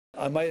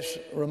I might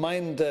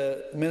remind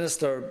the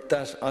Minister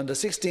that on the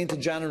 16th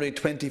of January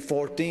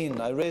 2014,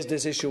 I raised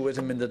this issue with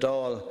him in the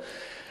Dáil,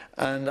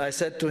 and I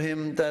said to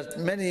him that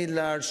many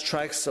large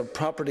tracts of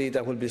property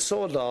that will be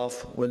sold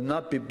off will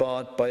not be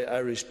bought by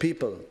Irish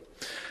people.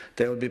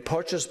 They will be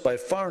purchased by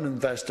foreign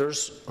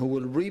investors who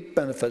will reap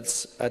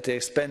benefits at the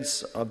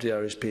expense of the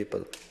Irish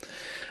people.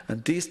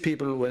 And these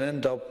people will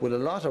end up with a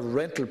lot of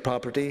rental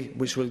property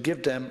which will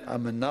give them a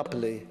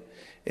monopoly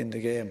in the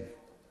game.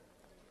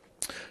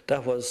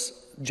 That was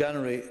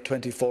January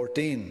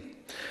 2014.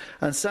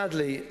 And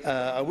sadly,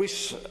 I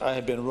wish I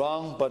had been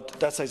wrong, but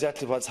that's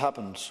exactly what's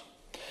happened.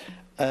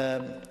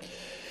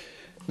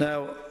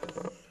 Now,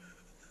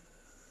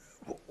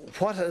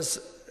 what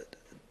has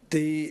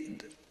the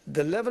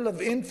level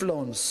of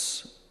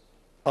influence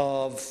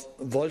of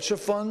vulture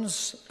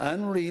funds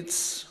and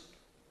REITs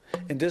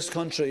in this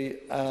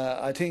country,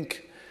 I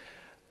think,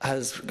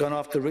 has gone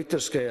off the Richter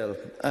scale.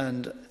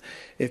 And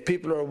if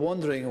people are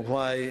wondering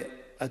why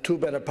a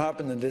two-bed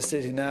apartment in this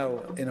city now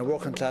in a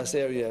working class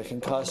area can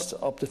cost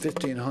up to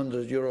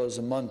 €1,500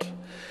 a month,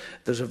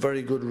 there's a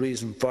very good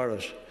reason for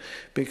it,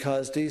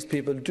 because these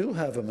people do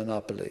have a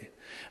monopoly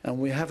and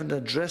we haven't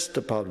addressed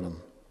the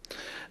problem.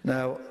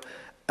 Now,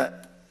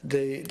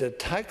 the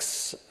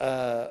tax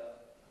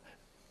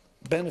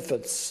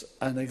benefits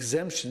and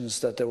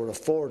exemptions that they were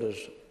afforded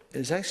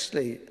is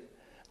actually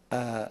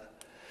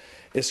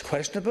is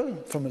questionable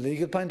from a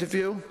legal point of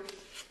view.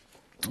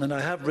 And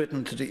I have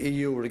written to the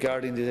EU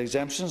regarding the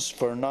exemptions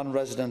for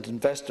non-resident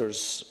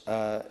investors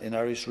in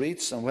Irish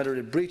REITs and whether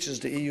it breaches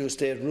the EU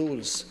state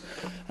rules.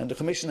 And the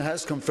Commission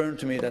has confirmed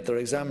to me that they are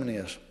examining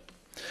it.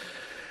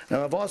 Now,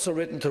 I have also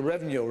written to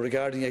Revenue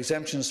regarding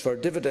exemptions for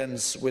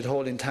dividends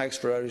withholding tax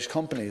for Irish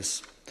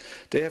companies.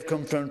 They have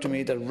confirmed to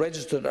me that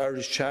registered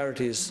Irish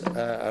charities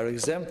are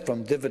exempt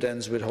from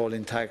dividends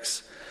withholding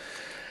tax.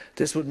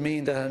 This would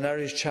mean that an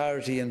Irish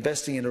charity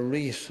investing in a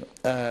REIT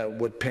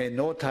would pay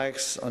no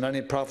tax on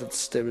any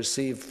profits they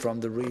receive from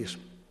the REIT.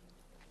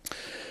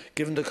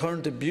 Given the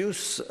current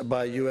abuse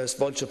by US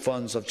vulture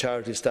funds of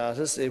charity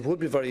status, it would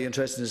be very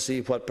interesting to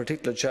see what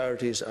particular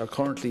charities are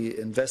currently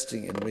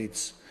investing in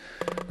REITs.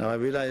 Now, I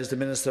realise the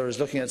Minister is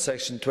looking at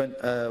Section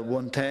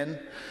 110,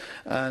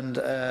 and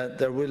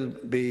there will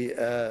be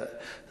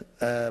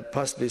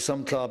possibly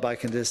some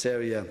clawback in this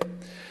area.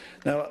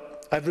 Now,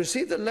 I've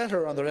received a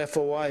letter on their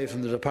FOI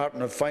from the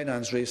Department of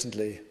Finance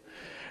recently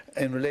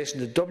in relation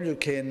to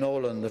WK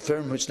Nolan, the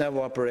firm which now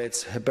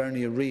operates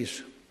Hibernia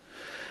REIT.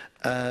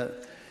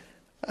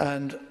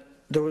 And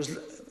there was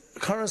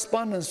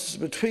correspondence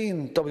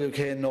between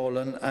WK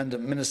Nolan and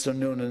Minister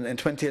Noonan in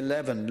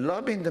 2011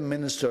 lobbying the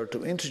Minister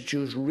to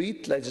introduce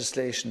REIT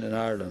legislation in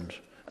Ireland,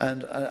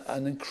 and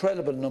an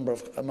incredible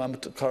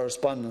amount of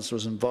correspondence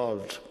was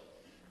involved.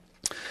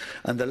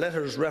 And the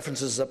letter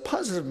references a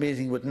positive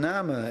meeting with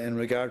NAMA in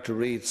regard to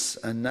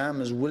REITs and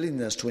NAMA's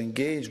willingness to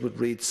engage with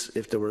REITs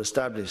if they were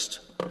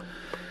established.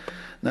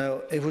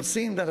 Now, it would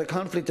seem that a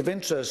conflict of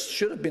interest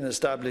should have been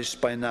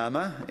established by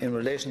NAMA in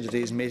relation to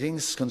these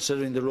meetings,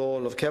 considering the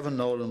role of Kevin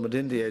Nolan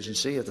within the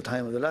agency at the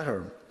time of the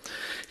letter.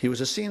 He was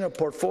a senior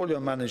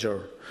portfolio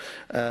manager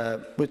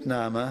with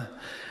NAMA,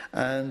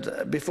 and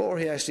before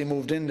he actually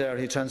moved in there,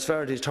 he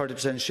transferred his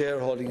 30%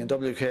 shareholding in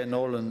WK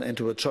Nolan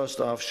into a trust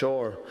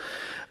offshore.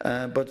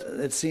 But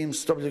it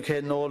seems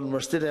WK Nolan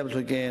were still able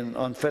to gain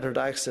unfettered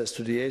access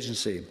to the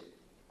agency.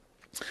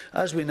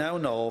 As we now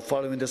know,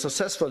 following the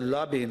successful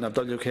lobbying of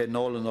WK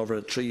Nolan over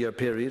a 3-year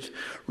period,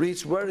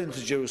 REITs were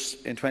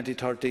introduced in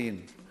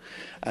 2013,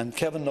 and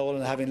Kevin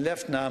Nolan, having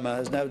left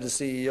NAMA, is now the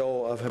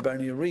CEO of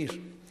Hibernia REIT.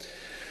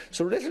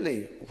 So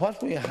literally,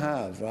 what we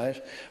have,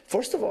 right?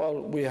 First of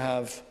all, we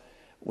have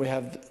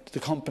the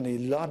company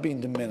lobbying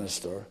the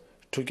Minister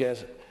to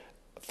get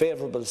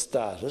favourable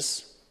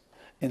status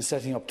in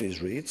setting up these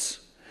REITs.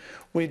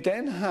 We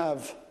then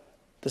have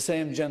the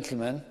same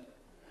gentlemen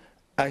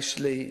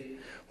actually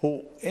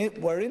who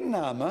were in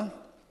NAMA,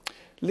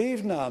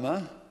 leave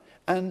NAMA,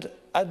 and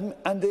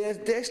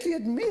they actually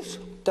admit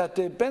that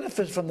they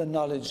benefit from the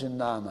knowledge in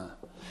NAMA,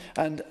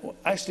 and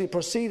actually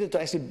proceeded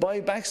to actually buy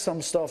back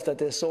some stuff that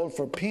they sold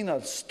for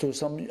peanuts to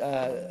some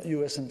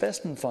US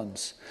investment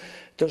funds.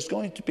 There's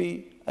going to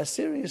be a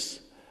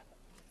serious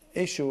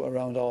issue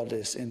around all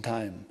this in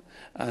time,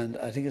 and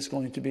I think it's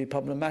going to be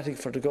problematic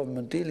for the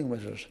government dealing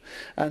with it.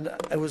 And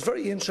it was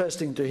very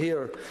interesting to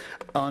hear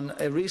on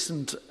a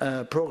recent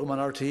programme on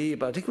RTE,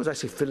 but I think it was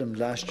actually filmed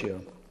last year,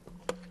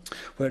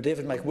 where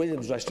David McWilliams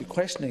was actually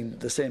questioning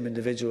the same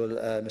individual,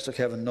 Mr.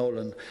 Kevin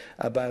Nolan,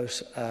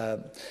 about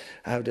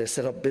how they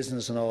set up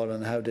business and all,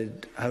 and how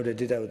they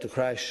did out the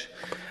crash.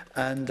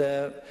 And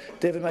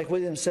David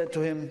McWilliams said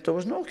to him, there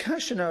was no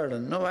cash in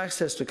Ireland, no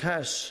access to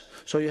cash,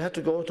 so you had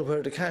to go to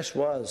where the cash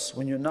was.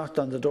 When you knocked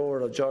on the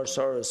door of George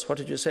Soros, what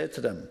did you say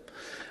to them?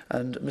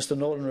 And Mr.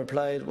 Nolan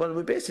replied, well,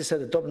 we basically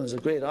said that Dublin is a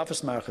great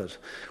office market.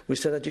 We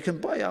said that you can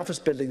buy office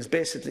buildings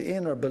basically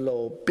in or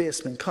below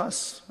basement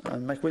costs.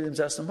 And McWilliams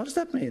asked him, what does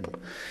that mean?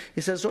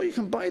 He says, oh, you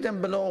can buy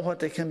them below what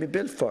they can be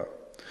built for.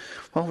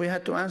 What we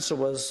had to answer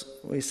was,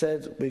 we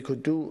said we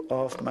could do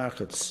off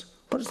markets.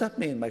 What does that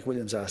mean? Mike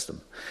Williams asked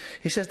him.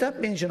 He says,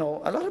 that means, you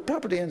know, a lot of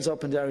property ends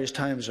up in the Irish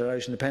Times or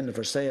Irish Independent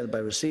for sale by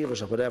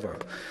receivers or whatever.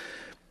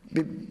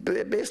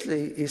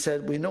 Basically, he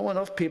said, we know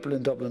enough people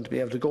in Dublin to be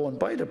able to go and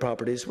buy the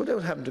properties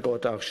without having to go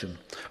to auction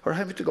or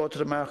having to go to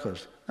the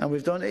market. And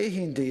we've done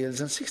 18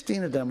 deals and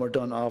 16 of them were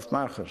done off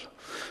market.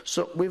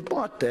 So we've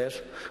bought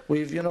that.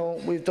 We've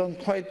done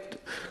quite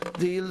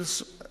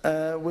deals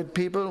with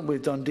people.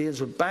 We've done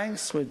deals with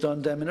banks. We've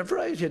done them in a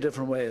variety of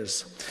different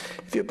ways.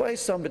 If you buy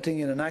something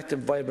in an active,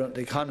 vibrant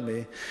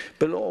economy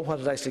below what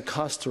it actually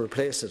costs to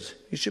replace it,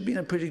 you should be in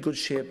a pretty good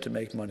shape to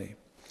make money.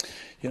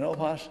 You know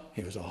what?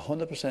 He was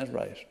 100%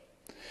 right.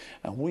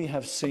 And we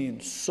have seen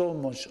so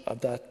much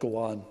of that go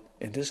on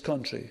in this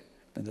country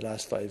in the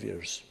last 5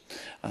 years.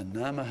 And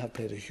NAMA have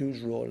played a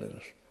huge role in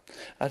it,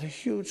 at a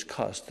huge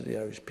cost to the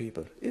Irish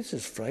people. It's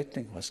just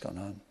frightening what's gone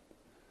on.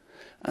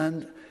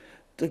 And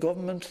the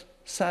government,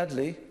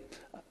 sadly,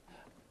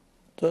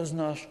 does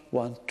not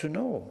want to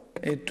know.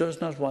 It does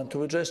not want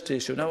to address the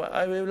issue. Now,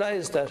 I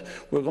realise that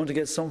we're going to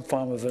get some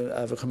form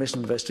of a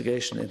commission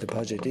investigation into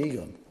Project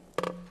Eagle.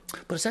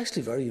 But it's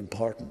actually very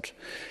important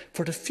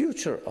for the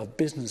future of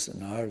business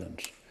in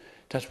Ireland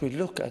that we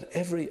look at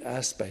every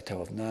aspect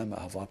of how NAMA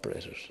have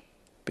operated.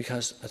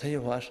 Because, I tell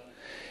you what,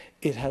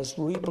 it has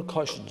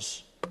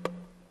repercussions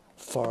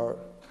for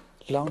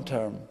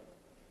long-term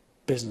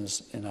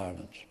business in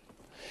Ireland.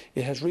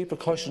 It has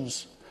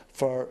repercussions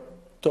for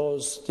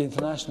the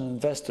international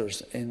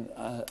investors in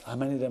how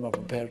many of them are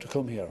prepared to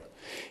come here.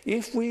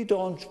 If we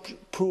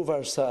don't prove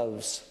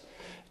ourselves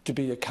to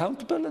be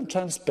accountable and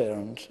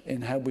transparent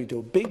in how we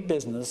do big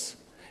business,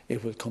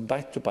 it will come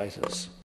back to bite us.